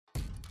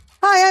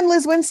Hi, I'm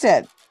Liz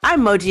Winstead.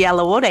 I'm Moji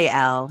Alawode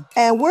L.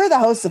 And we're the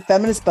hosts of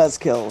Feminist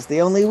Buzzkills, the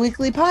only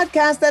weekly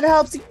podcast that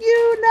helps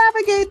you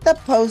navigate the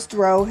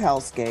post-Roe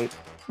hellscape.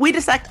 We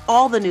dissect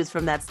all the news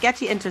from that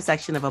sketchy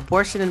intersection of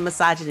abortion and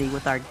misogyny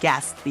with our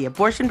guests, the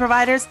abortion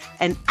providers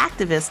and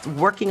activists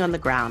working on the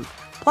ground.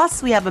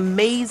 Plus, we have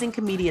amazing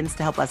comedians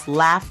to help us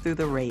laugh through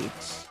the rage.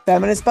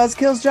 Feminist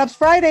Buzzkills drops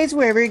Fridays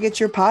wherever you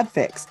get your pod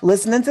fix.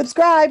 Listen and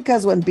subscribe,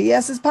 because when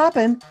BS is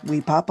poppin',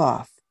 we pop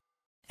off.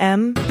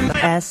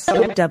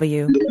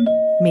 MSW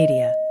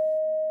Media.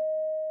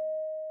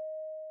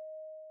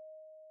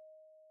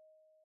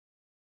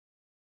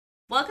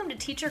 Welcome to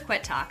Teacher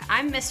Quit Talk.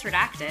 I'm Miss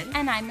Redacted.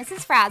 And I'm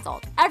Mrs.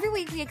 Frazzled. Every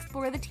week we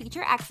explore the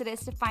teacher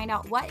exodus to find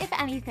out what, if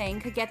anything,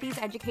 could get these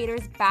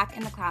educators back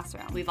in the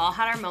classroom. We've all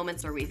had our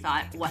moments where we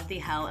thought, what the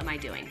hell am I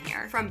doing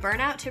here? From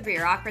burnout to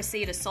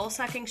bureaucracy to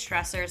soul-sucking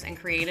stressors and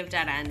creative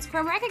dead ends.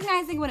 From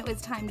recognizing when it was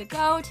time to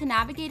go to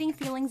navigating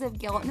feelings of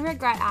guilt and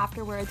regret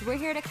afterwards, we're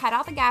here to cut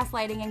out the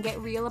gaslighting and get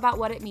real about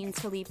what it means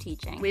to leave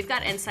teaching. We've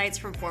got insights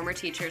from former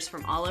teachers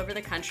from all over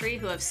the country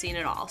who have seen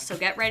it all. So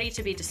get ready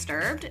to be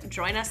disturbed.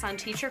 Join us on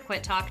Teacher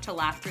Quit Talk to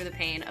laugh through the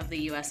pain of the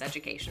U.S.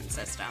 education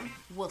system.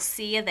 We'll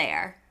see you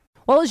there.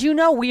 Well, as you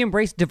know, we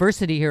embrace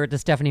diversity here at the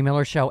Stephanie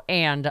Miller Show,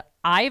 and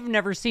I've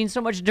never seen so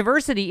much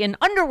diversity in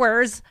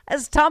underwears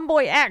as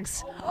Tomboy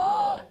X.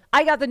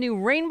 I got the new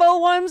rainbow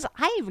ones.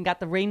 I even got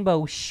the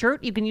rainbow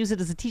shirt. You can use it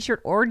as a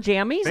t-shirt or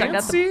jammies. Fancy? I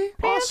got the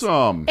pants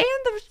Awesome. And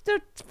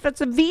it's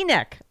a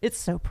V-neck. It's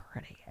so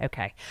pretty.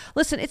 Okay.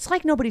 Listen, it's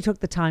like nobody took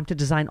the time to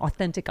design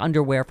authentic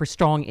underwear for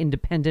strong,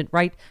 independent,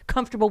 right?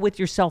 Comfortable with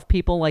yourself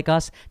people like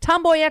us.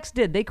 Tomboy X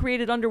did. They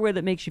created underwear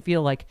that makes you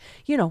feel like,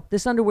 you know,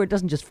 this underwear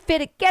doesn't just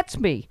fit, it gets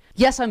me.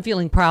 Yes, I'm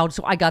feeling proud,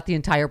 so I got the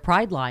entire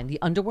Pride line.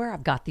 The underwear,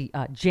 I've got the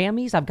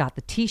jammies, I've got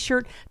the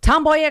t-shirt.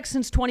 Tomboy X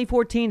since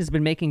 2014 has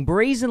been making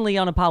brazenly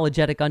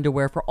unapologetic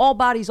underwear for all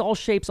bodies, all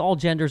shapes, all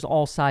genders,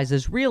 all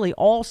sizes. Really,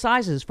 all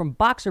sizes, from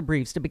boxer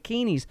briefs to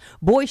bikinis,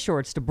 boy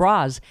shorts to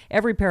bras.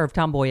 Every pair of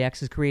Tomboy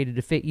X is created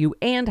to fit you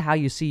and how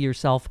you see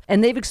yourself.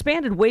 And they've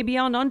expanded way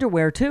beyond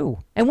underwear, too.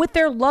 And with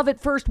their love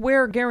at first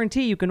wear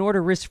guarantee, you can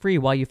order risk-free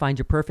while you find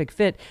your perfect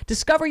fit.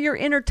 Discover your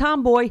inner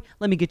tomboy.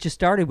 Let me get you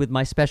started with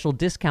my special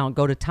discount.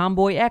 Go to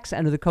Tomboy X,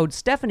 enter the code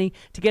Stephanie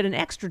to get an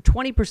extra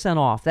 20%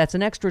 off. That's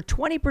an extra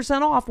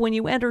 20% off when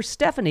you enter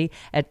Stephanie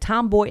at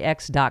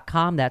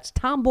tomboyx.com. That's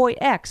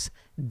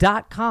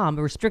tomboyx.com.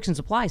 Restrictions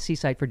apply. See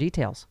site for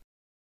details.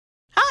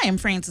 Hi, I'm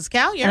Frances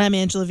Callier. And I'm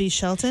Angela V.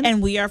 Shelton.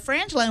 And we are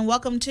Frangela, and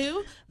welcome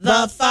to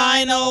The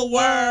Final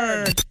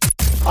Word.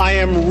 I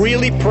am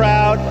really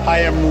proud. I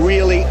am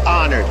really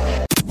honored.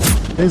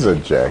 He's a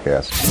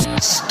jackass.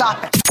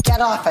 Stop it. Get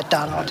off it,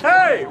 Donald.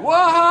 Hey,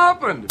 what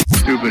happened?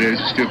 Stupid is,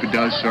 stupid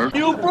does, sir.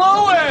 You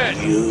blow it!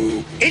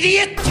 You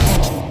idiot!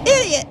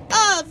 Idiot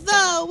of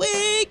the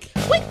week.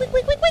 Week, week,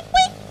 week, week, week,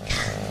 week.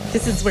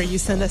 This is where you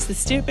send us the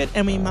stupid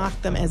and we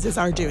mock them, as is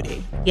our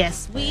duty.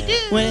 Yes, we do.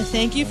 I want to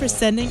thank you for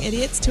sending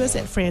idiots to us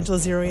at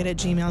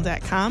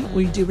frangela08@gmail.com.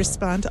 We do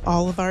respond to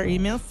all of our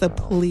emails, so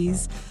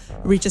please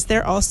reach us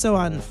there. Also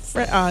on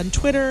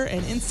Twitter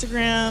and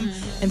Instagram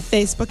and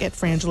Facebook at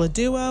Frangela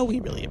Duo.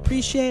 We really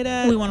appreciate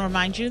it. We want to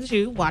remind you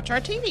to watch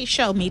our TV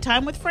show, Me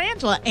Time with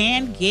Frangela,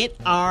 and get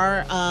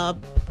our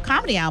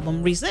comedy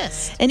album,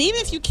 Resist. And even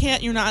if you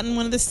can't, you're not in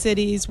one of the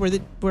cities where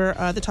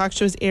the talk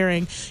show is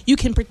airing, you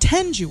can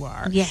pretend you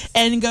are. Yes.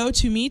 And go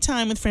to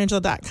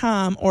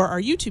metimewithfrangela.com or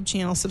our YouTube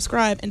channel,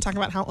 subscribe, and talk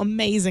about how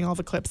amazing all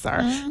the clips are.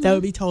 Mm-hmm. That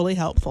would be totally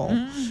helpful.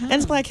 Mm-hmm. And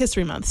it's Black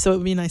History Month, so it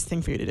would be a nice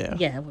thing for you to do.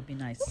 Yeah, it would be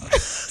nice.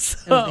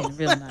 It would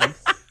be real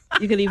nice.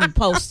 You could even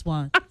post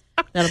one.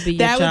 That'll be your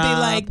that job. Would be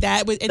like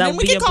that. And That'll then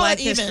we can call Black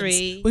it evens.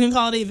 History. We can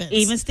call it evens.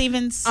 Even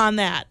Stevens. On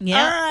that.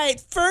 Yeah. All right.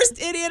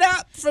 First idiot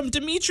up from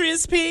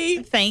Demetrius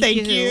P. Thank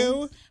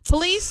you.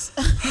 Police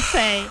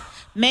say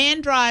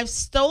man drives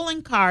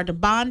stolen car to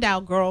bond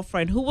out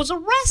girlfriend who was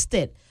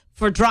arrested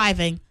for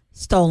driving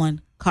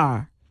stolen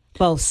car.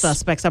 Both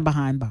suspects are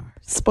behind bars.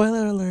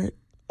 Spoiler alert.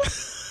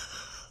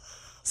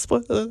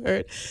 Spoiler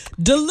alert.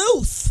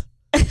 Duluth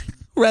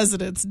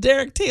residents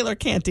Derek Taylor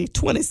Canty,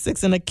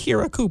 26, and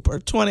Akira Cooper,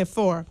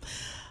 24,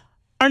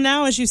 are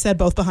now, as you said,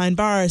 both behind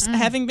bars,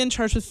 having been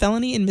charged with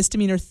felony and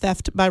misdemeanor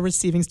theft by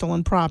receiving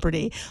stolen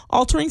property,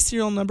 altering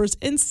serial numbers,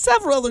 and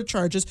several other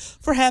charges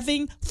for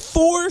having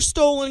 4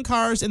 stolen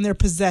cars in their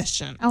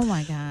possession. Oh,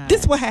 my God.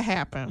 This is what had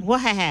happened.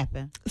 What had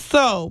happened?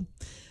 So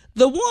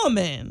the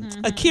woman,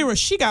 Akira,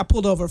 she got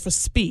pulled over for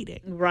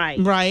speeding.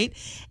 Right.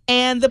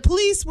 And the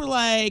police were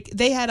like,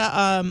 they had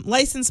a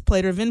license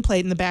plate or VIN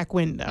plate in the back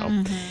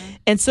window.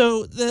 And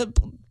so the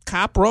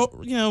cop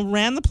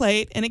ran the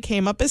plate and it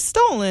came up as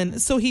stolen.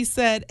 So he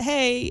said,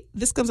 hey,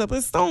 this comes up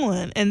as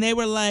stolen. And they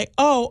were like,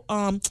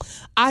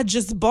 I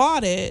just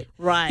bought it.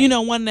 Right.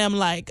 One of them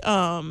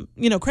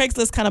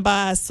Craigslist kind of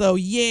buys. So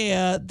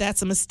yeah,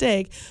 that's a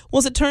mistake. Well,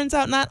 as it turns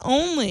out, not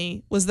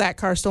only was that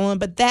car stolen,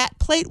 but that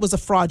plate was a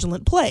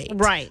fraudulent plate.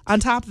 Right. On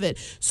top of it.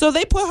 So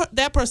they put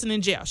that person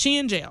in jail. She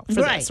in jail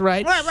for this,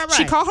 right? Right.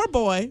 She called her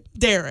boy,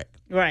 Derek.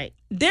 Right.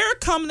 Derek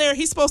come there.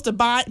 He's supposed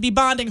to be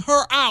bonding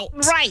her out.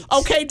 Right.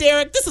 Okay,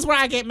 Derek, this is where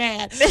I get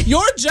mad.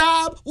 Your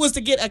job was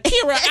to get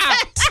Akira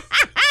out.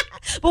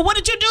 But what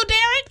did you do,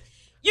 Derek?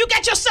 You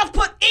got yourself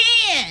put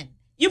in.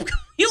 You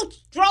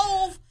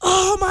drove.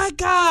 Oh, my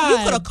God. You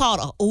could have called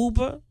an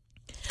Uber.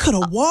 Could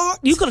have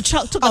walked. You could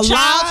have took a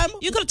child.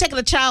 You could have taken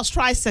a child's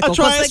tricycle.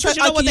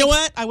 You know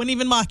what? I wouldn't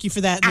even mock you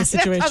for that in this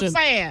situation. That's what I'm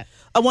saying.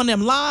 One of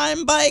them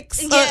Lime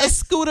bikes, Yes.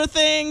 scooter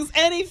things,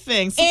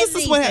 anything. So this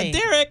is what happened.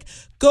 Derek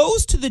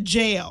goes to the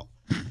jail.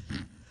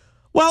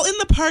 While in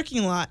the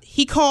parking lot,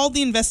 he called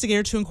the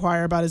investigator to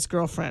inquire about his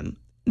girlfriend.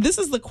 This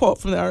is the quote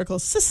from the article.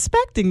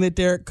 Suspecting that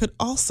Derek could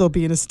also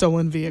be in a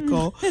stolen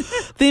vehicle,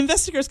 the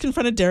investigators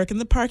confronted Derek in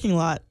the parking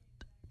lot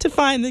to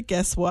find that,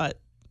 guess what?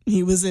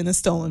 He was in a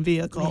stolen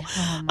vehicle.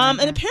 And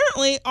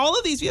apparently, all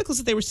of these vehicles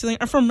that they were stealing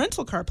are from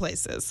rental car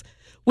places,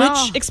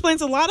 which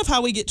explains a lot of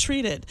how we get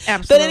treated.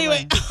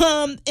 Absolutely. But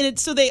anyway,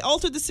 so they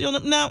altered the serial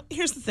number. Now,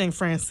 here's the thing,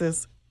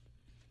 Francis.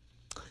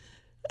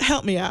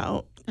 Help me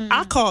out.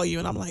 I'll call you,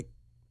 and I'm like,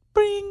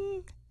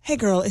 bring. Hey,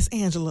 girl, it's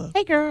Angela.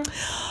 Hey, girl.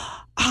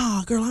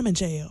 Girl, I'm in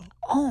jail.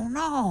 Oh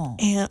no!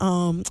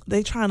 And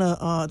they trying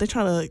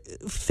to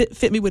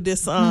fit me with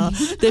this. They're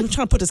trying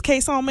to put this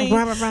case on me.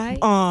 Right.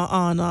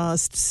 On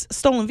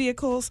stolen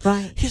vehicles.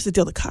 Right. Here's the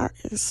deal: the car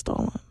is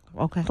stolen.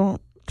 Okay.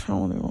 Don't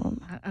tell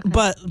anyone. Okay.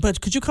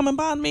 But could you come and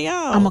bond me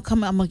out? I'm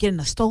gonna get in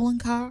a stolen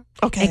car.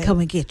 Okay. And come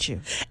and get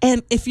you.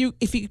 And if you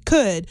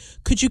could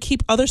you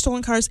keep other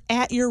stolen cars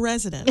at your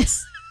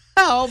residence?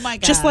 Oh my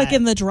God! Just like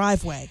in the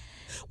driveway,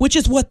 which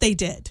is what they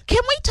did.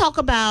 Can we talk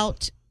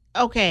about?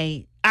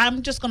 Okay.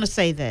 I'm just going to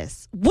say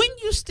this. When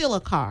you steal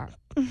a car,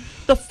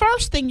 the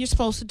first thing you're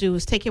supposed to do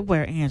is take it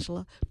where,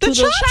 Angela? The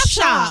chop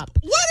shop.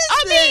 What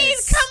is this? I mean,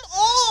 come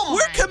on.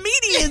 We're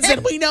comedians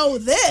and we know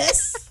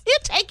this. You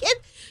take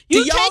it. Do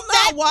y'all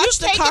not watch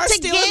the car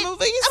stealing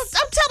movies?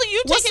 I'm telling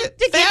you, take it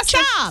to get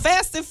chopped.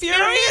 Fast and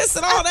Furious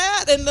and all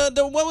that. And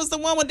the what was the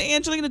one with the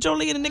Angelina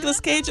Jolie and the Nicolas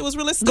Cage? It was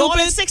really stupid.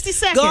 Gone in 60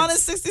 seconds. Gone in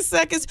 60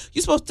 seconds.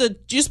 You're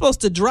supposed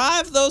to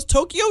drive those,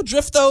 Tokyo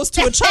drift those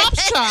to a chop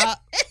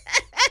shop.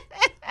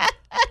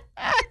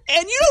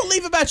 And you don't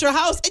leave about your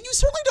house, and you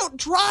certainly don't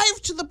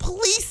drive to the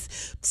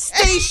police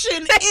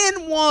station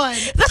in one.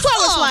 That's what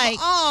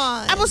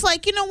I was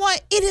like, you know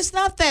what? It is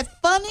not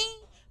that funny,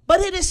 but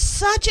it is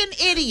such an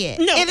idiot.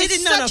 No, it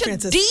is such a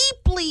Francis.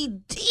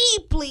 deeply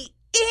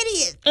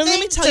idiot. And let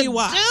me tell you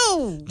why.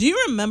 Do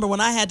you remember when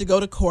I had to go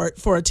to court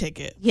for a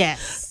ticket?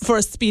 Yes. For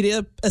a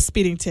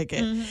speeding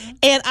ticket. Mm-hmm.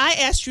 And I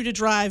asked you to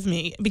drive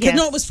me because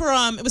it was for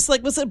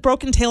was it a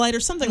broken taillight or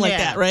something like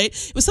that, right?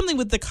 It was something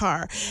with the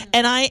car. Mm-hmm.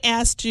 And I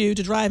asked you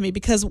to drive me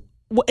because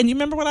and you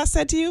remember what I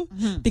said to you?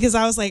 Mm-hmm. Because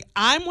I was like,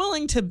 I'm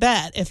willing to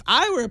bet if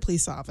I were a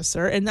police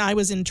officer and I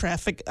was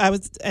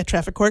at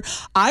traffic court,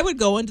 I would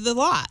go into the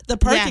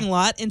parking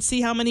lot, and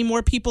see how many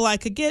more people I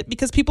could get,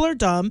 because people are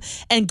dumb,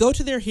 and go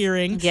to their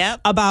hearing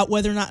about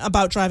whether or not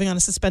about driving on a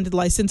suspended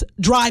license,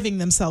 driving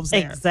themselves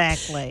there.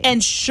 Exactly.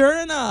 And sure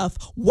enough,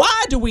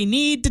 why do we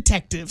need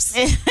detectives?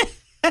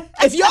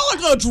 If y'all are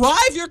going to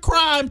drive your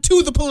crime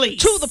to the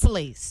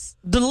police.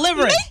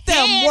 Deliver it. Make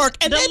them work.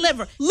 And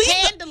deliver.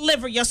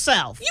 Deliver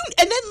yourself.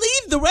 And then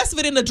leave the rest of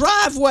it in the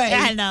driveway.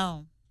 I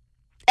know.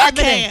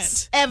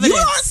 Evidence. Evidence. You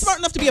aren't smart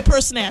enough to be a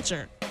purse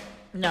snatcher.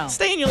 No.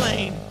 Stay in your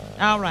lane.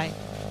 All right.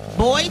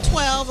 Boy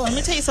 12, let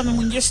me tell you something.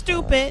 When you're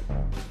stupid,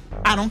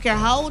 I don't care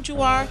how old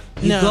you are,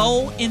 you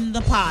go in the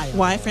pile.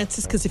 Why,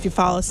 Francis? Because if you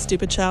follow a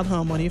stupid child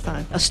home, what do you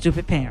find? A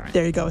stupid parent.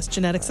 There you go. It's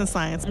genetics and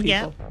science, people.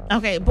 Yeah.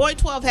 Okay. Boy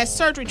 12 has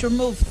surgery to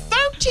remove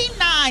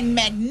 39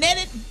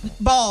 magnetic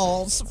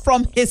balls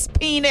from his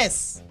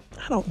penis.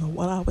 I don't know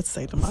what I would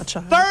say to my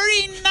child.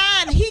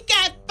 39. He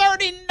got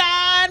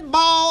 39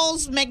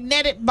 balls,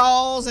 magnetic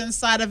balls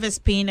inside of his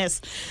penis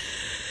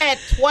at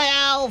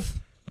 12.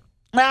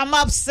 I'm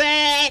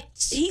upset.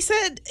 He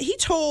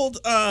told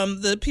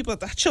the people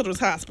at the Children's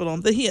Hospital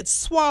that he had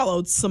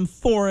swallowed some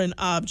foreign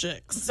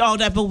objects. Oh,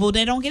 but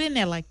they don't get in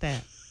there like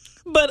that.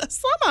 But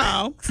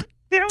somehow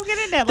they don't get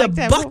in there like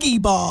that. The bucky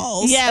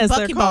balls, as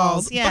they're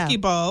called. Bucky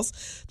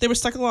balls. They were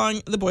stuck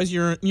along the boy's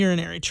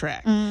urinary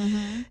tract,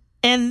 and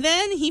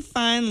then he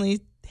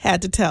finally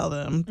had to tell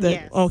them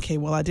that, okay,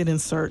 well, I did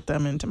insert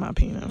them into my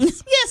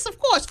penis. Yes, of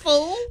course,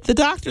 fool. The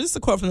doctor, this is a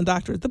quote from the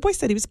doctor, the boy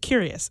said he was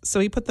curious, so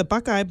he put the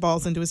buckeye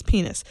balls into his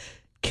penis.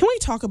 Can we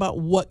talk about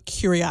what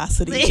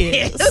curiosity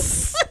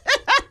is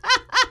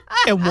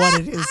and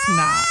what it is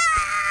not?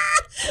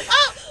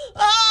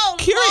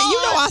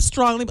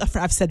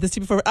 I've said this to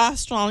you before. I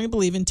strongly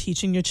believe in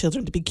teaching your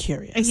children to be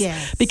curious.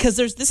 Yes, because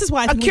this is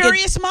why a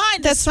curious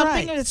mind. That's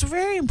something that's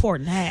very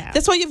important to have.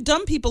 That's why you've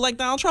dumb people like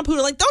Donald Trump who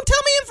are like, "Don't tell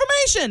me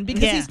information,"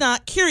 because he's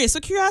not curious. So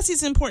curiosity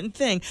is an important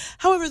thing.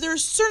 However, there are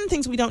certain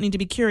things we don't need to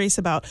be curious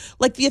about,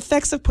 like the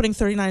effects of putting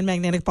 39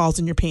 magnetic balls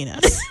in your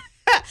penis.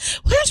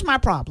 Here's my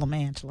problem,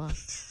 Angela.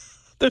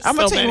 I'm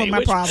gonna tell you what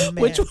my problem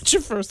is. What's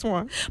your first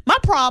one? My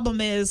problem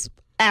is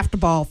after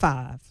ball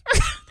 5.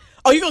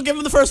 Oh, you gonna give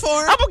him the first 4?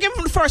 I'm gonna give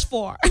him the first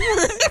 4.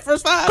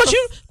 First 5.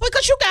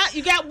 Because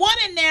you got one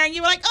in there and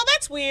you were like, oh,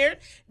 that's weird.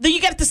 Then you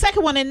got the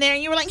second one in there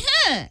and you were like,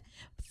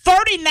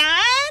 39?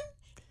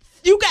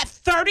 You got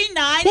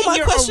 39 in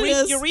your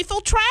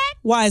urethral tract?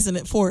 Why isn't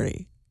it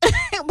 40?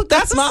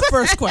 That's my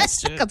first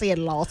question. Because he had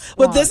lost.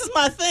 Well, this is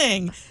my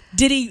thing.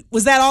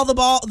 Was that all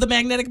the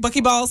magnetic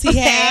buckyballs he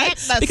had?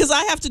 Because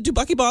I have to do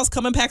buckyballs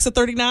come in packs of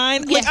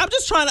 39. Yeah. Like, I'm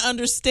just trying to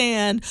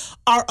understand,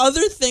 are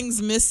other things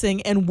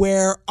missing and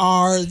where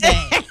are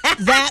they?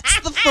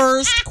 That's the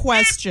first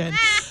question.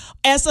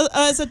 As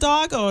a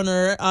dog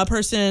owner,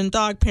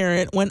 dog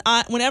parent,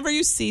 whenever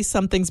you see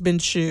something's been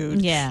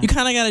chewed, you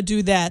kind of got to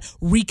do that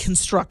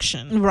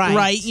reconstruction,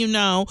 right? You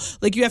know,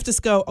 like you have to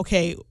go,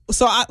 okay.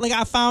 So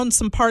I found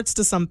some parts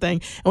to something,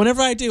 and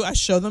whenever I do, I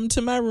show them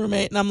to my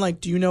roommate, and I'm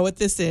like, "Do you know what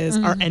this is?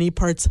 Are any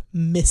parts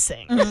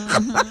missing?"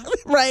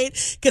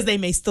 Right? Because they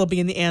may still be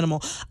in the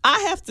animal. I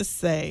have to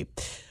say,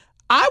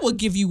 I will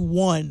give you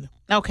one.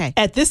 Okay.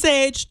 At this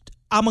age,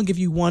 I'm gonna give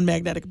you one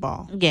magnetic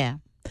ball. Yeah.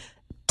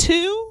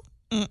 2.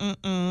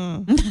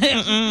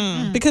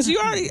 Because you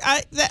already. How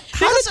did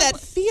that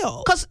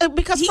feel? Because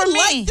for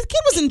me, the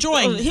kid was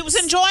enjoying. He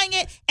was enjoying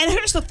it, and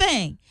here's the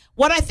thing: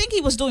 what I think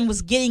he was doing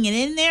was getting it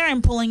in there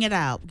and pulling it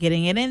out,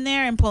 getting it in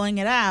there and pulling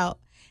it out,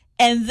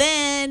 and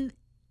then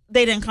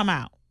they didn't come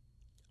out.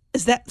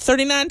 Is that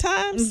 39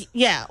 times?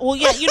 Yeah. Well,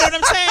 yeah. You know what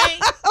I'm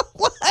saying?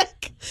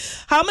 Like,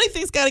 how many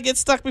things got to get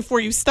stuck before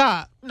you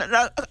stop?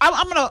 No,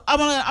 I'm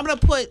gonna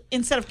put,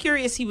 instead of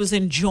curious, he was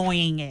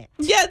enjoying it.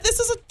 Yeah,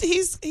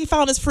 he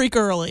found his freak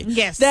early.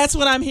 Yes, that's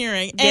what I'm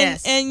hearing.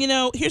 Yes, and you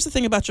know, here's the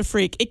thing about your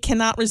freak: it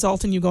cannot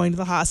result in you going to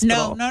the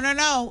hospital.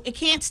 No. It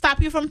can't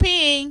stop you from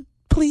peeing.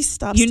 Please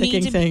stop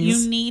sticking things.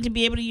 You need to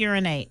be able to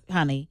urinate,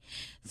 honey.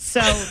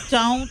 So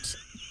don't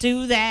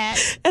do that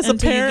as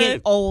until a parent, you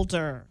get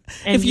older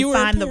and if you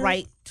find the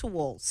right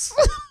tools.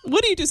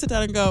 What do you do? Sit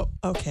down and go,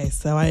 okay,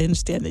 so I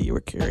understand that you were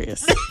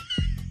curious.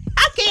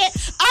 I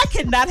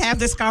cannot have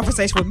this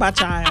conversation with my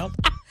child.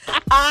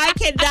 I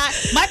cannot.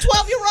 My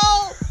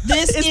 12-year-old,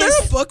 Is there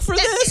a book for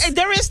this?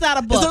 There is not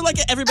a book. Is there like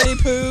an Everybody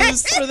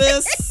Poos for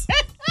this?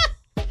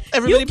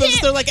 Everybody Poos,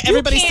 is there like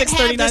Everybody sticks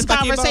 39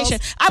 conversation.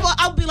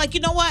 I'll be like, you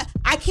know what?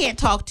 I can't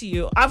talk to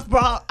you. I've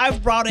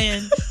brought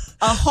in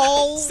a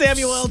whole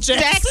Samuel L.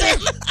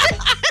 Jackson.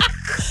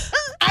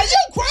 Are you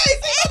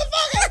crazy,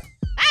 motherfucker?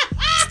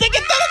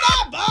 Sticking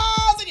 39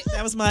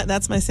 balls.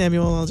 That's my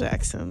Samuel L.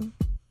 Jackson.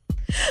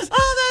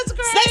 Oh, that's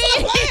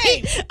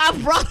great. I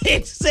brought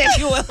in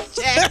Samuel L.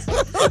 Jackson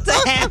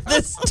to have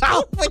this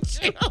talk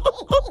with you.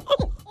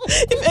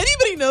 If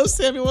anybody knows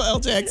Samuel L.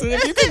 Jackson,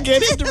 if you can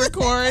get him to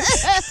record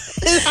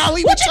how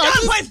he would talk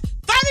with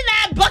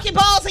 39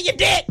 buckyballs in your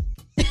dick.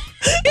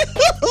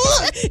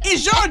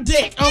 It's your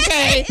dick,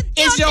 okay?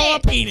 It's your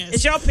penis.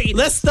 It's your penis.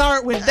 Let's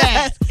start with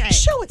that. Okay.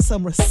 Show it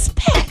some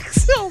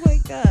respect. Oh my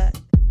God.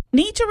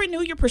 Need to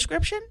renew your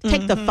prescription?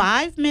 Take the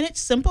 5-minute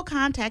Simple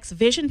Contacts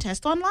vision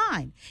test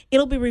online.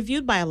 It'll be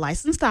reviewed by a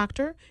licensed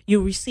doctor.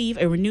 You'll receive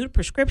a renewed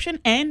prescription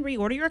and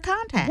reorder your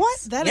contacts. What?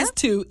 That is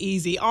too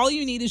easy. All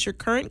you need is your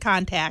current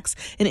contacts,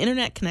 an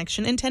internet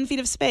connection, and 10 feet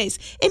of space.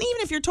 And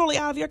even if you're totally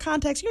out of your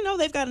contacts, you know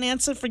they've got an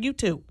answer for you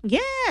too.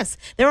 Yes.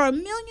 There are a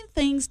million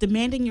things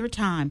demanding your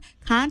time.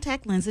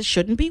 Contact lenses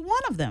shouldn't be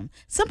one of them.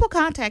 Simple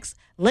Contacts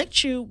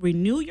lets you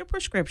renew your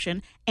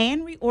prescription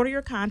and reorder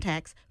your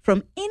contacts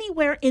from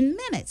anywhere in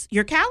minutes.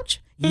 Your couch?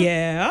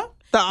 Yeah.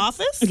 The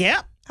office?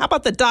 Yep. How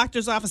about the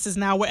doctor's offices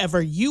now, wherever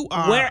you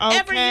are?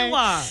 Wherever you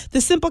are. The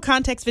Simple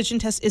Contacts vision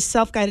test is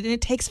self-guided, and it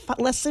takes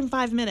less than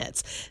 5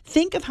 minutes.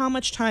 Think of how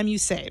much time you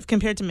save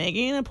compared to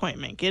making an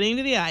appointment, getting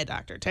to the eye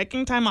doctor,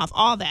 taking time off,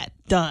 all that.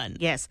 Done.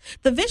 Yes.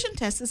 The vision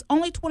test is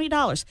only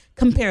 $20.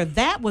 Compare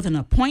that with an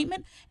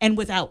appointment, and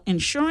without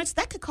insurance,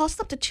 that could cost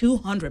up to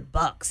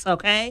 $200,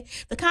 okay?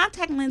 The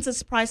contact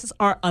lenses prices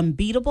are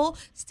unbeatable.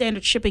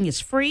 Standard shipping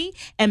is free.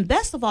 And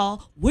best of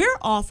all, we're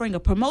offering a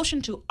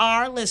promotion to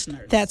our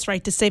listeners. That's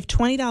right. To save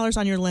 $20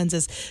 on your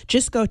lenses,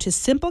 just go to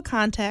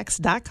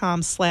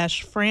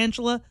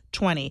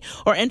simplecontacts.com/Frangela20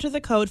 or enter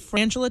the code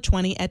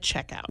Frangela20 at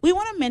checkout. We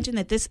want to mention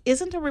that this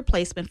isn't a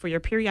replacement for your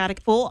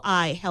periodic full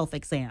eye health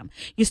exam.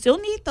 You still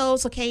need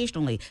those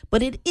occasionally,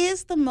 but it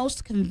is the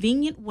most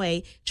convenient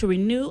way to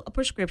renew a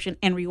prescription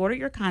and reorder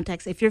your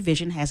contacts if your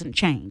vision hasn't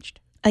changed.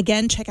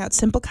 Again, check out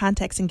Simple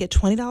Contacts and get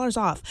 $20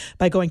 off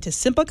by going to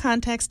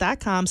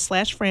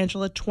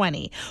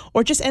simplecontacts.com/Frangela20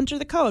 or just enter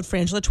the code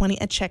Frangela20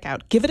 at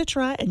checkout. Give it a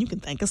try and you can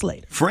thank us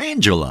later.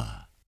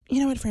 Frangela. You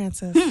know what,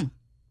 Francis?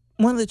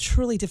 One of the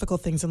truly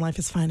difficult things in life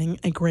is finding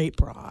a great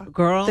bra.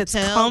 Girl, that's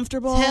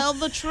comfortable. Tell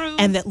the truth.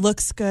 And that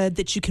looks good,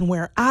 that you can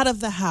wear out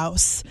of the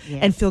house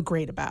and feel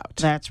great about.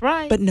 That's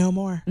right. But no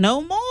more. No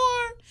more.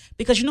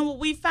 Because you know what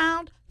we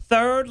found?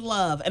 Third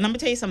Love. And I'm going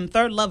to tell you something.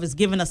 Third Love is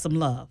giving us some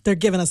love. They're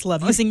giving us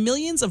love. Using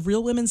millions of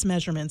real women's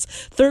measurements,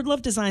 Third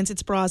Love designs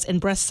its bras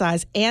and breast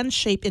size and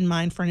shape in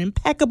mind for an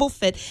impeccable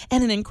fit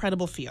and an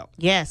incredible feel.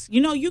 Yes.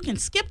 You know, you can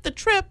skip the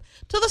trip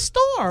to the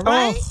store,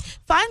 right?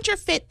 Find your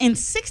fit in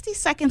 60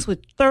 seconds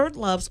with Third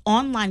Love's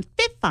online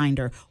fit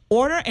finder.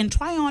 Order and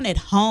try on at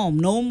home.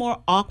 No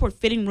more awkward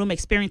fitting room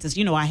experiences.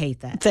 You know I hate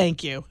that.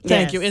 Thank you.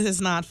 Thank you. It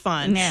is not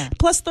fun. Yeah.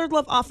 Plus, Third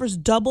Love offers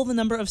double the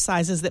number of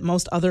sizes that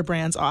most other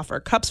brands offer.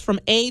 Cups from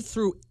A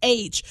through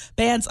H,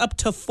 bands up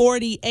to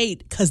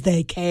 48, because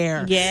they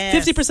care. Yes.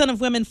 50%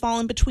 of women fall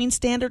in between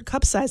standard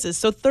cup sizes,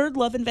 so Third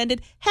Love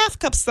invented half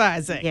cup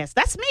sizing. Yes,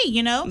 that's me,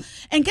 you know.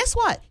 And guess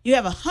what? You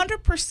have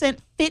 100%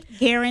 fit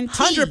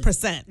guarantee.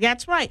 100%.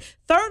 That's right.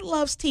 Third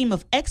Love's team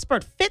of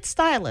expert fit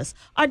stylists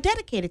are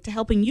dedicated to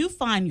helping you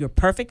find your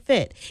perfect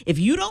fit. If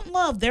you don't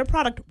love their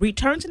product,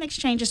 returns and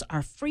exchanges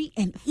are free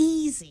and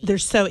easy. They're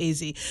so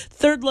easy.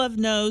 Third Love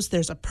knows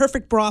there's a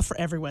perfect bra for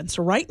everyone.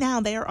 So right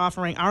now they are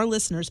offering our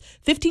listeners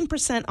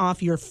 15%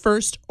 off your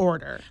first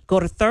order. Go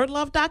to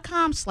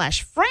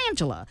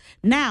thirdlove.com/Frangela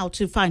now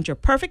to find your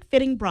perfect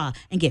fitting bra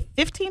and get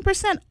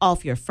 15%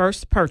 off your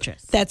first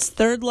purchase. That's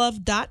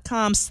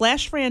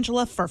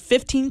thirdlove.com/Frangela for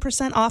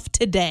 15% off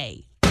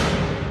today.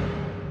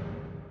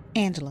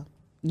 Angela,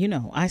 you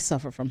know I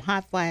suffer from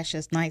hot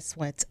flashes, night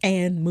sweats,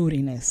 and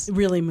moodiness.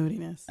 Really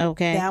moodiness.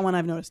 Okay. That one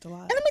I've noticed a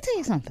lot. And let me tell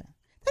you something.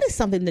 That is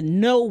something that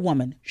no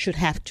woman should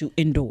have to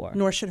endure.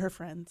 Nor should her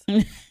friends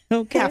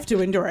Okay. have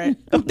to endure it.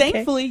 Okay.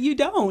 Thankfully, you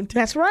don't.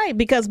 That's right,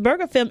 because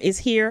BurgerFem is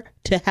here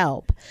to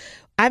help.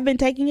 I've been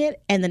taking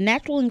it, and the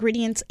natural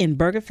ingredients in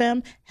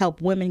BurgerFem help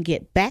women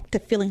get back to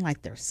feeling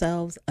like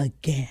themselves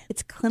again.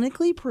 It's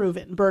clinically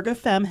proven.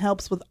 BurgerFem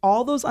helps with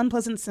all those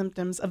unpleasant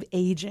symptoms of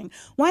aging.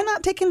 Why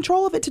not take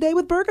control of it today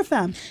with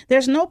BurgerFem?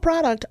 There's no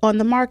product on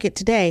the market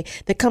today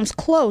that comes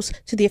close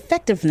to the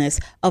effectiveness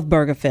of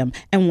BurgerFem.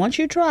 And once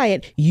you try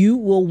it, you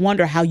will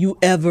wonder how you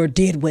ever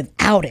did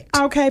without it.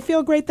 Okay,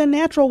 feel great the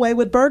natural way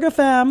with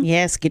BurgerFem.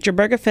 Yes, get your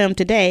BurgerFem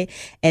today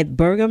at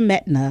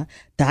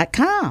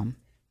burgermetna.com.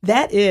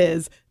 That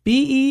is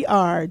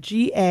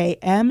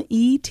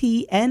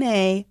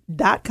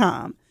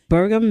BurgerMetna.com.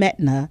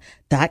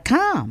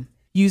 burgermetna.com.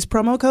 Use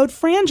promo code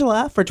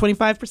Frangela for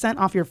 25%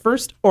 off your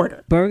first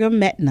order.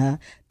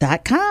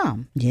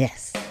 burgermetna.com.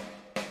 Yes.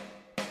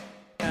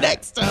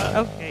 Next up.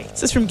 Okay.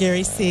 This is from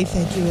Gary C.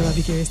 Thank you. We love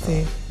you, Gary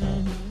C.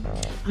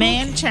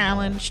 Man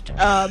challenged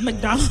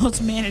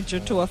McDonald's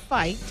manager to a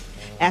fight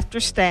after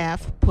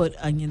staff put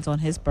onions on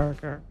his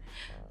burger.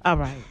 All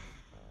right.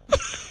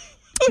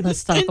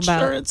 Let's talk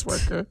Insurance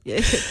about worker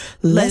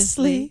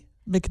Leslie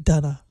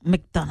McDonough.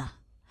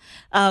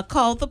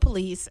 Called the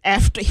police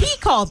after he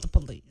called the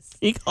police.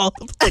 He called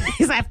the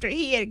police after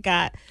he had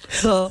got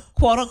the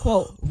quote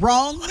unquote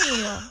wrong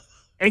meal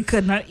and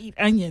could not eat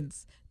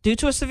onions due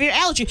to a severe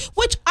allergy.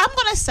 Which I'm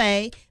gonna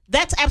say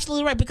that's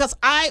absolutely right, because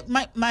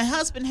my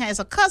husband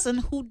has a cousin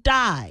who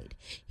died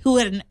who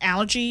had an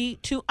allergy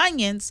to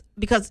onions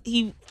because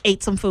he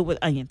ate some food with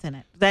onions in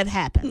it. That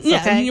happens. Yeah,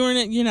 okay?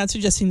 and you're not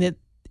suggesting that.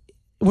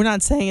 We're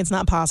not saying it's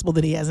not possible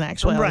that he has an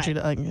actual allergy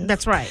to onions.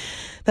 That's right.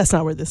 That's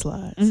not where this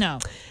lies. No.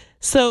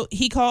 So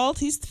he called.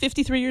 He's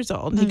 53 years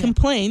old. And he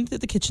complained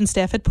that the kitchen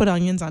staff had put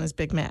onions on his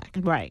Big Mac.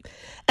 Right.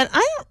 And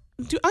I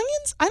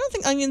don't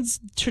think onions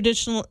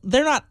traditional.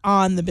 They're not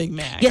on the Big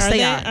Mac. Yes,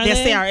 they are.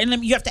 Yes, they are.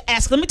 And you have to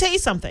ask. Let me tell you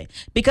something,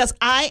 because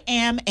I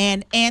am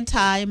an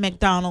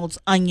anti-McDonald's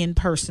onion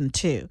person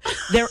too.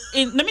 Let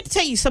me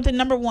tell you something.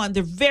 Number one,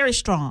 they're very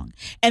strong,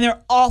 and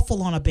they're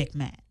awful on a Big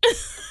Mac.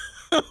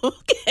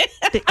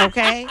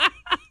 Okay?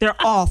 They're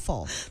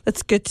awful.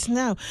 That's good to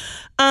know.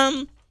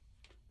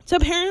 So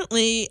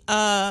apparently,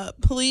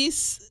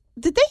 police,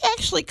 did they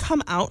actually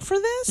come out for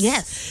this?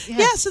 Yes.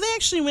 Yeah, so they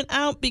actually went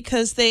out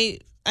because I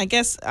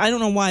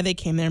don't know why they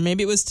came there.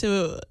 Maybe it was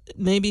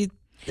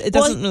it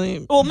doesn't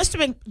really. Well,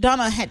 Mr.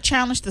 McDonough had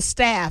challenged a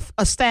staff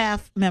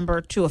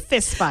member to a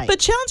fist fight. But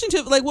challenging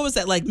to, what was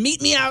that?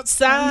 Meet me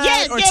outside?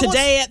 Yeah, or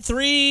today at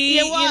 3?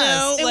 It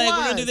was. We're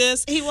going to do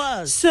this. He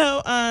was.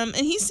 So, and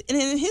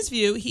in his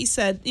view, he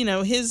said,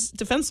 his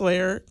defense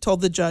lawyer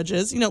told the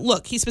judges,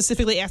 look, he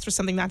specifically asked for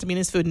something not to be in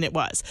his food, and it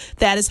was.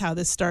 That is how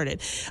this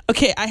started.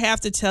 Okay, I have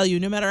to tell you,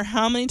 no matter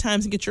how many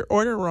times you get your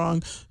order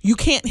wrong, you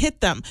can't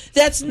hit them.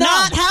 That's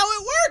not how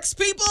it works,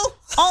 people.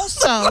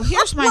 Also,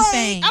 here's my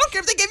thing. I don't care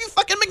if they gave you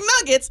fucking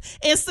McNuggets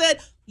and said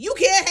you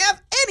can't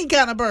have any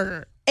kind of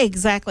burger.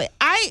 Exactly.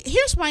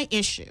 Here's my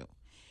issue.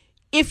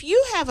 If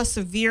you have a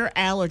severe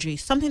allergy,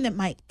 something that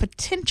might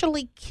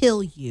potentially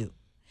kill you,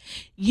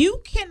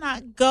 you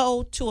cannot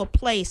go to a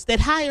place that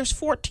hires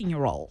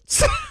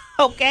 14-year-olds,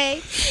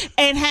 okay,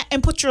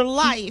 and put your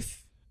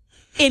life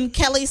in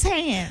Kelly's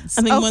hands.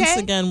 I think okay? once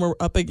again we're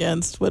up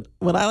against what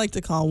I like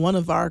to call one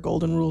of our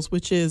golden rules,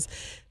 which is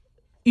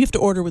you have to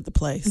order with the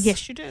place.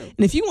 Yes, you do. And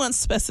if you want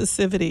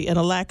specificity and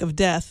a lack of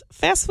death,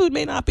 fast food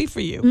may not be for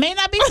you. May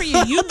not be for you.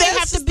 You may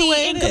have to be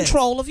in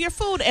control of your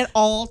food at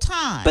all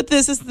times. But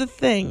this is the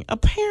thing.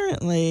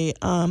 Apparently,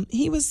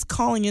 he was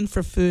calling in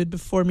for food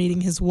before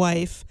meeting his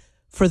wife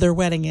for their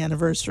wedding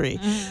anniversary,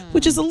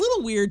 which is a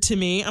little weird to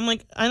me. I'm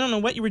like, I don't know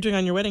what you were doing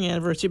on your wedding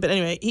anniversary, but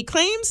anyway, he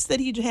claims that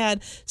he'd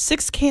had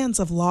 6 cans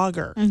of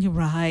lager.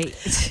 Right.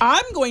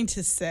 I'm going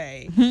to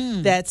say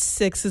that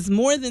 6 is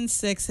more than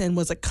 6 and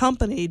was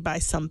accompanied by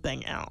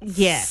something else.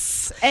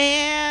 Yes.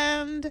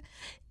 And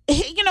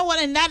you know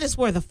what? And that is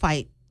where the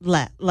fight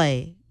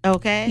lay.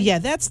 Okay. Yeah,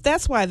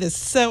 that's why this.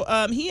 So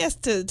he has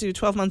to do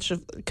 12 months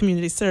of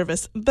community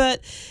service.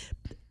 But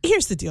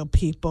here's the deal,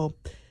 people.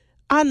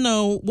 I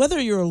know whether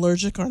you're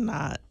allergic or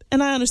not,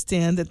 and I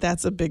understand that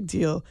that's a big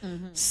deal.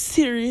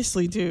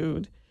 Seriously,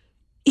 dude.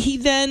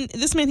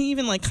 This man, he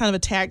even like kind of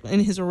attacked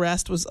in his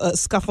arrest, was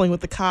scuffling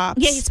with the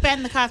cops. Yeah, he spat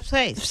in the cops'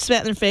 face.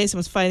 Spat in their face and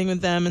was fighting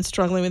with them and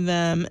struggling with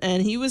them.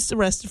 And he was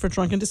arrested for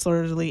drunken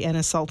disorderly and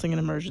assaulting an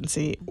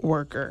emergency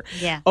worker.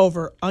 Yeah.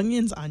 Over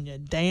onions on your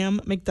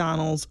damn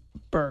McDonald's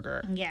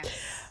burger. Yeah.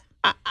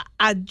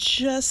 I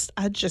just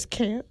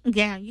can't.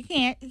 Yeah, you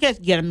can't. You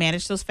gotta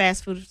manage those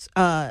fast food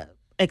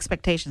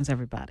expectations,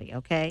 everybody,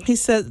 okay? He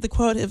said, the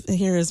quote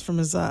here is from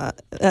his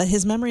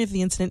memory of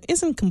the incident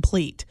isn't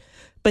complete,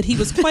 but he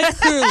was quite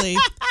clearly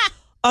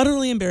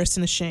utterly embarrassed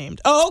and ashamed.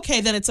 Oh,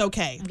 okay, then it's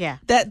okay. Yeah.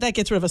 That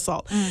gets rid of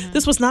assault.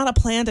 This was not a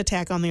planned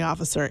attack on the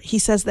officer. He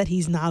says that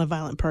he's not a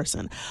violent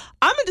person.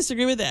 I'm going to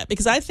disagree with that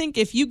because I think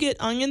if you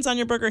get onions on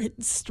your burger,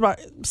 it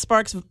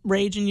sparks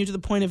rage in you to the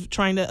point of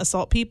trying to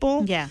assault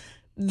people. Yeah.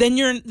 Then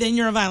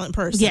you're a violent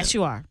person. Yes,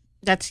 you are.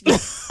 You're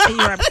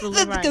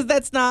absolutely right. Because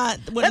that's not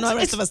what the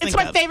rest of us think of.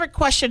 It's my favorite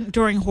question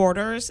during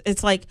Hoarders.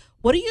 It's like,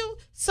 what do you,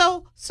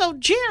 so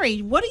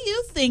Jerry, what do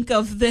you think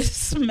of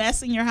this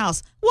mess in your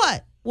house?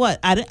 What?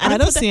 I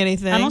don't see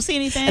anything. I don't see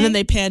anything. And then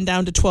they pan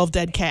down to 12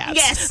 dead cats.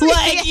 Yes.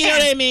 Like, you know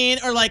what I mean?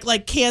 Or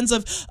like cans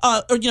of,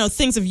 or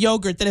things of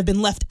yogurt that have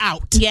been left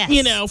out.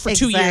 Yes. For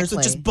 2 years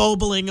with just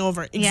bubbling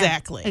over.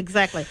 Exactly. Yeah,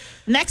 exactly.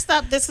 Next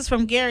up, this is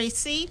from Gary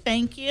C.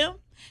 Thank you.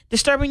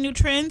 Disturbing new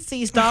trend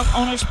sees dog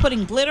owners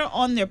putting glitter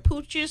on their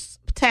pooch's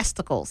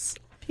testicles.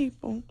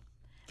 People.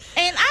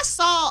 And I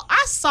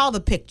saw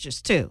the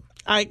pictures too.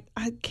 I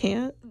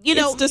can't.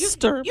 It's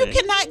disturbing. You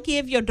cannot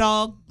give your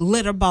dog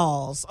glitter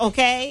balls,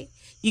 okay?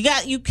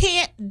 You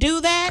can't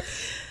do that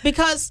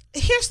because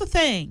here's the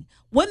thing.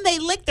 When they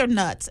lick their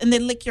nuts and they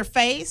lick your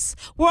face,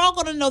 we're all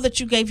going to know that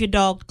you gave your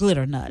dog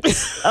glitter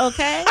nuts,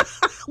 okay?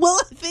 Well,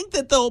 I think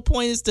that the whole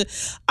point is to...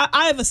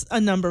 I have a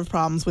number of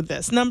problems with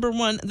this. Number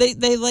one,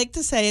 they like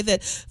to say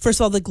that, first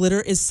of all, the glitter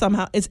is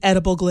it's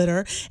edible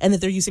glitter and that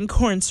they're using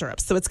corn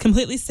syrup. So it's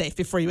completely safe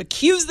before you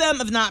accuse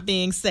them of not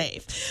being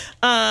safe.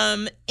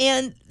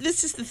 And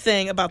this is the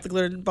thing about the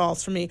glitter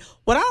balls for me.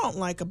 What I don't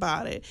like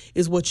about it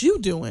is what you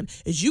doing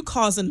is you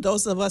causing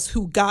those of us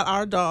who got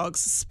our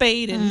dogs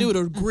spayed and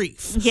neutered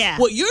grief. Yeah.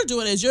 What you're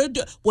doing is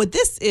what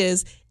this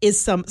is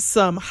some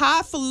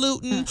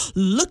highfalutin,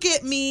 look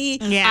at me,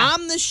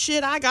 I'm the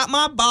shit, I got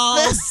my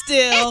balls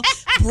still,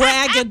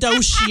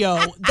 braggadocio.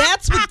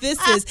 That's what this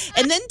is.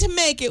 And then to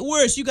make it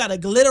worse, you got to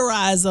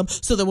glitterize them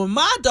so that when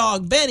my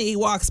dog Benny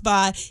walks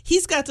by,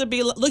 he's got to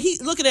be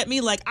looking at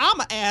me like I'm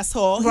an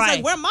asshole. He's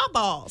like, where are my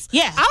balls?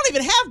 Yeah. I don't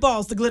even have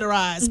balls to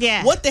glitterize.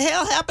 Yeah. What the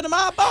hell happened to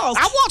my balls?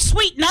 I want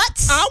sweet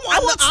nuts. I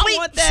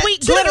want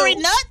sweet glittery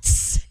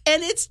nuts.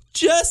 And it's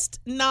just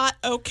not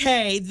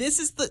okay.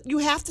 You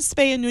have to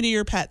spay and neuter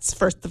your pets,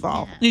 first of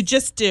all. You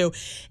just do.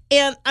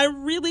 And I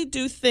really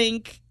do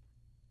think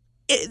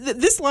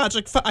this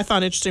logic I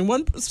found interesting.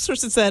 One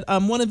person said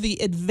one of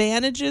the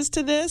advantages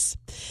to this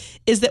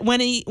is that when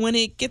he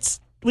gets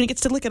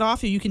to lick it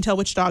off you can tell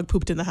which dog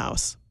pooped in the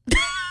house.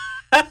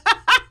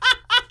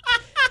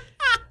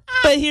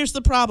 But here's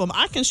the problem.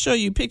 I can show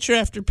you picture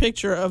after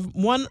picture of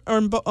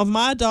of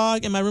my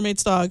dog and my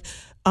roommate's dog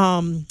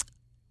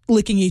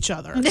licking each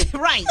other.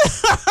 Right.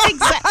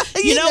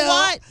 Exactly. You know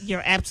what?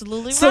 You're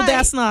absolutely right. So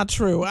that's not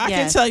true. I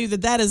can tell you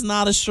that is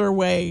not a sure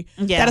way.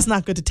 Yeah. That is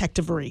not good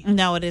detectivery.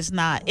 No, it is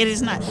not. It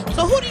is not.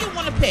 So who do you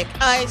want to pick? We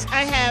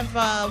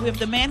have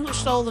the man who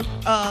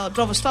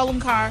drove a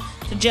stolen car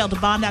to jail to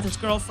bond out his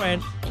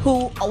girlfriend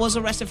who was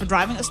arrested for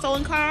driving a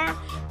stolen car.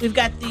 We've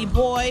got the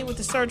boy with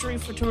the surgery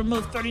to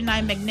remove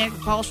 39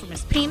 magnetic balls from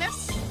his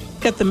penis.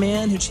 Got the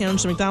man who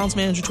challenged the McDonald's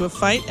manager to a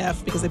fight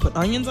because they put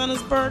onions on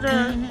his burger.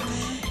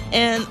 Mm-hmm.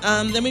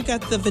 And then we've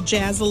got the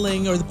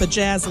vajazzling or the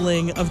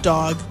bejazzling of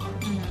dog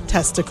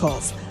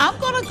testicles. I'm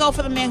going to go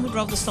for the man who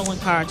drove the stolen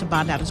car to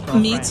bond out his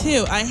girlfriend. Me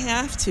too. I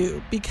have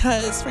to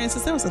because,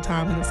 Francis, there was a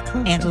time in this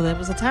country. Angela, there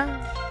was a time.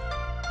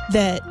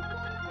 That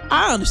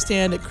I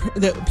understand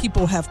that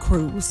people have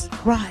crews.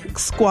 Right.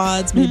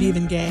 Squads, maybe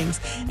even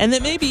gangs. And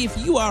that maybe if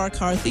you are a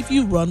car thief,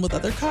 you run with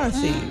other car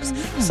thieves.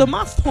 So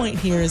my point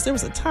here is there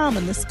was a time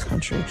in this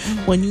country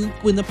when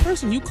the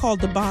person you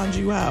called to bond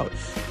you out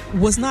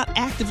was not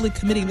actively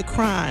committing the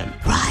crime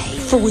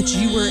for which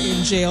you were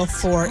in jail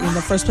for in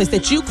the first place.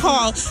 That you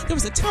call, there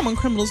was a time when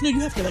criminals knew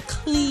you have to get a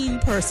clean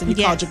person. You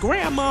called your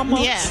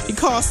grandmama. Yes. You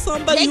call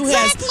somebody who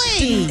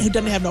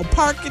doesn't have no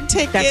parking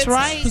tickets. That's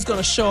right. Who's going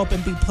to show up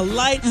and be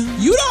polite.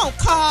 You don't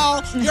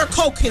call your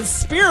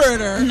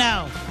co-conspirator.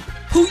 No.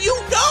 Who you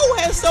know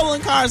has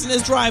stolen cars in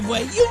his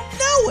driveway. You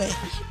know it.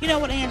 You know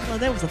what, Angela?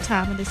 There was a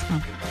time in this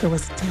country. There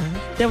was a time.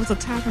 There was a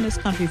time in this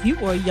country. If you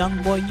were a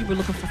young boy and you were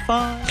looking for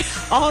fun,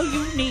 all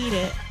you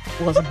needed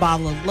was a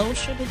bottle of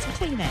lotion and some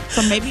Kleenex,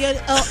 or maybe a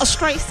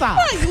straight sock.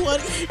 You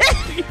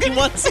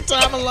want some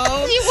time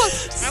alone? He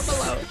wants some time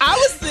alone. I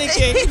was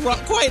thinking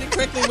quite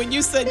incorrectly when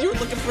you said you were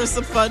looking for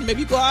some fun.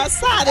 Maybe go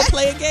outside and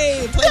play a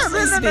game.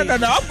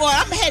 No.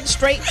 I'm heading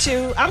straight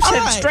to.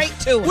 Straight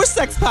to it. We're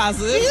sex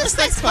positive. We're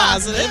sex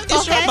positive.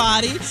 It's your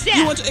body. Yeah.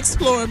 You want to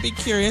explore and be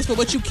curious, but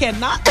what you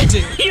cannot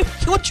do.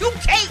 What you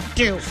can't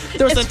do.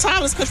 There was a time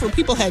in this country where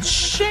people had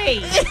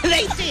shame.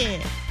 They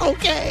did.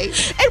 Okay.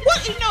 And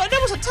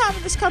there was a time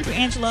in this country,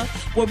 Angela,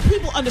 where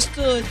people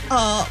understood,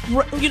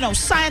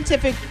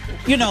 scientific,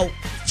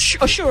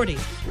 assurity.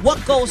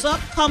 What goes up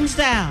comes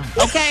down.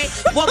 Okay.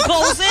 What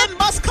goes in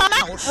must come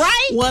out.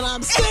 Right. What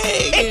I'm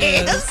saying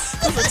is,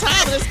 there was a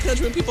time in this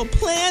country where people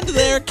planned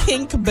their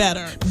kink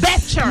better.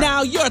 Better.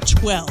 Now you're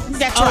 12.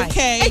 That's right.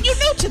 Okay. And you're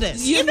new to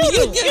this. You're new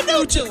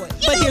to it.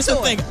 But here's the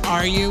thing.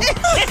 Are you?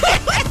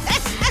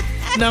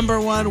 Number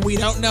one, we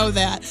don't know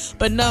that.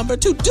 But number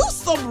two, do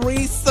some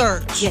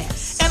research.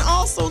 Yes. And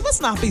also, let's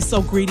not be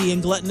so greedy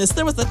and gluttonous.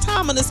 There was a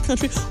time in this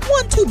country,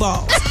 1-2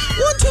 balls.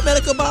 1-2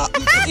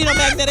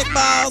 magnetic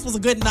balls was a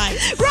good night.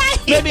 Right.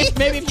 Maybe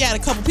if you had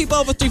a couple people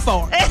over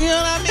 3-4. You know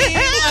what I mean?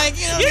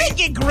 You didn't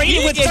get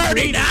greedy with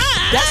 39.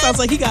 That sounds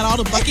like he got all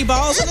the Bucky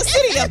balls in the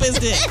city up his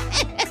dick.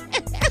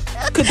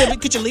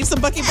 Could you leave some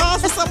Bucky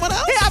balls for someone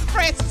else? I'm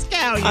Frances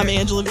Callier. I'm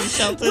Angela V.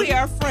 Shelton. We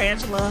are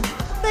Frangela.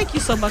 Thank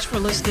you so much for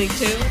listening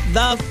to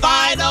The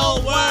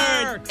Final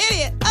Word.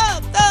 Idiot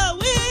of the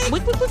Week.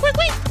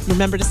 Wait.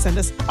 Remember to send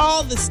us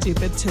all the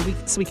stupid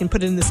so we can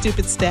put it in the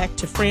stupid stack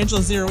to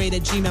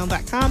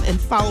frangela08@gmail.com and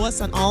follow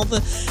us on all the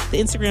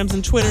Instagrams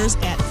and Twitters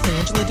at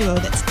Frangela Duo.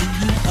 That's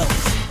DUO.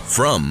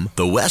 From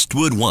the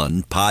Westwood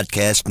One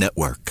Podcast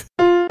Network.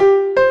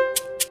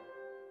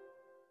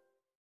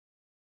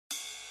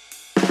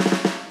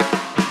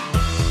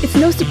 It's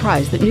no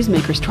surprise that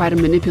newsmakers try to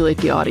manipulate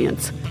the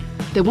audience.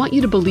 They want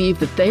you to believe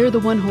that they are the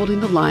one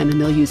holding the line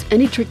and they'll use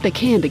any trick they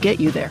can to get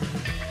you there.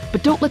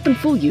 But don't let them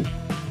fool you.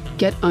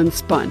 Get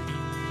unspun.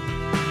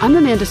 I'm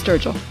Amanda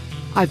Sturgill.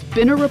 I've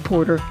been a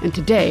reporter, and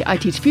today I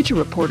teach future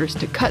reporters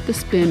to cut the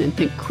spin and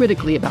think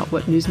critically about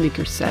what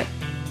newsmakers say.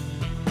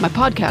 My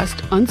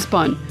podcast,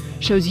 Unspun,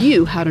 shows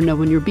you how to know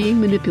when you're being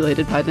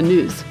manipulated by the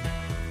news.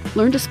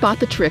 Learn to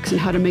spot the tricks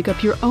and how to make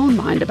up your own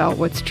mind about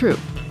what's true.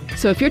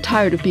 So if you're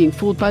tired of being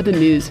fooled by the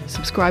news,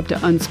 subscribe to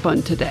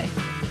Unspun today.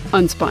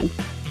 Unspun,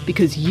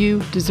 because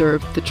you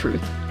deserve the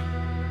truth.